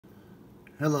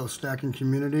Hello stacking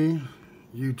community,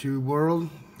 YouTube world.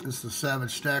 This is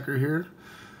Savage Stacker here.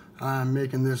 I'm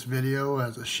making this video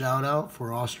as a shout out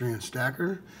for Austrian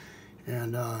Stacker,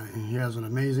 and he has an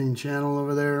amazing channel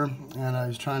over there, and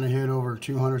he's trying to hit over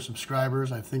 200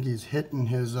 subscribers. I think he's hitting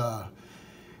his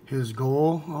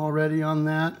goal already on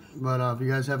that, but if you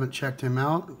guys haven't checked him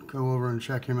out, go over and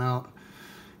check him out.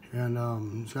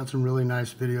 And he's got some really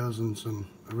nice videos and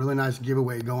a really nice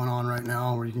giveaway going on right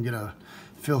now where you can get a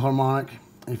Philharmonic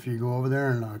if you go over there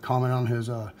and comment on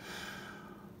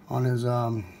his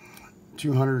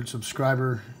 200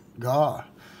 subscriber GA.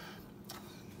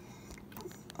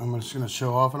 I'm just going to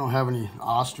show off. I don't have any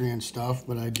Austrian stuff,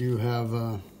 but I do have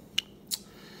the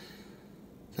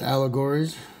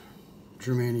Allegories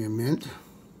Germanium Mint.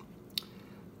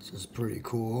 This is pretty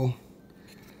cool.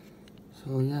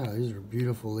 So yeah, these are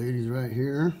beautiful ladies right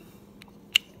here.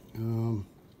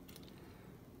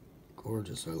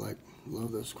 Gorgeous.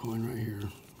 Love this coin right here.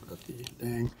 Got the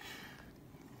dang.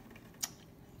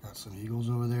 Got some eagles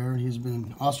over there.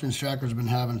 Austrian Stacker's been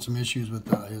having some issues with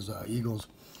his eagles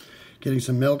getting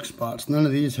some milk spots. None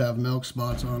of these have milk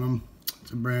spots on them. It's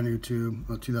a brand new tube,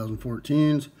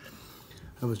 2014s.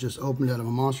 That was just opened out of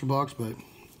a monster box, but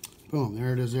boom,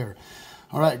 there it is there.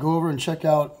 All right, go over and check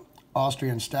out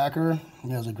Austrian Stacker. He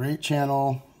has a great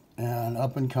channel and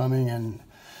up and coming, and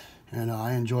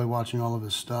I enjoy watching all of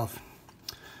his stuff.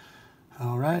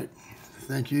 All right,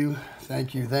 thank you,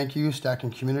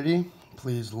 stacking community.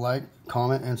 Please like,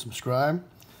 comment, and subscribe.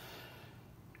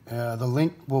 The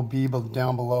link will be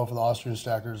down below for the Austrian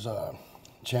Stacker's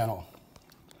channel.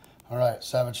 All right,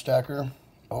 Savage Stacker,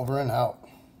 over and out.